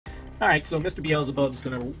Alright, so Mr. Beelzebub is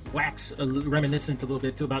going to wax reminiscent a little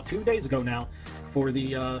bit to about 2 days ago now for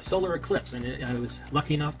the solar eclipse, and I was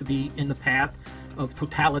lucky enough to be in the path of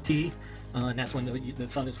totality, and that's when the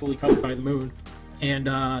sun is fully covered by the moon. And,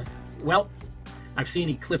 well, I've seen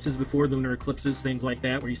eclipses before, lunar eclipses, things like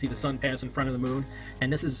that, where you see the sun pass in front of the moon,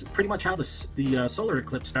 and this is pretty much how the solar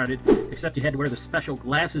eclipse started, except you had to wear the special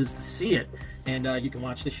glasses to see it, and you can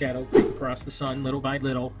watch the shadow creep across the sun little by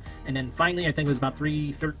little, and then finally, I think it was about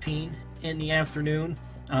 3:13 in the afternoon,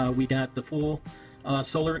 we got the full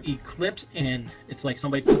solar eclipse, and it's like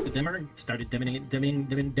somebody took the dimmer and started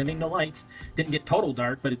dimming the lights. Didn't get total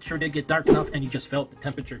dark, but it sure did get dark enough, and you just felt the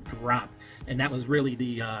temperature drop, and that was really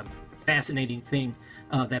the fascinating thing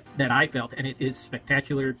that I felt, and it is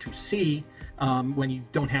spectacular to see when you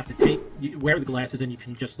don't have to wear the glasses and you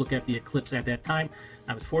can just look at the eclipse at that time.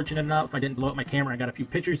 I was fortunate enough, I didn't blow up my camera. I got a few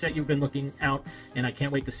pictures that you've been looking out, and I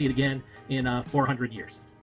can't wait to see it again in 400 years.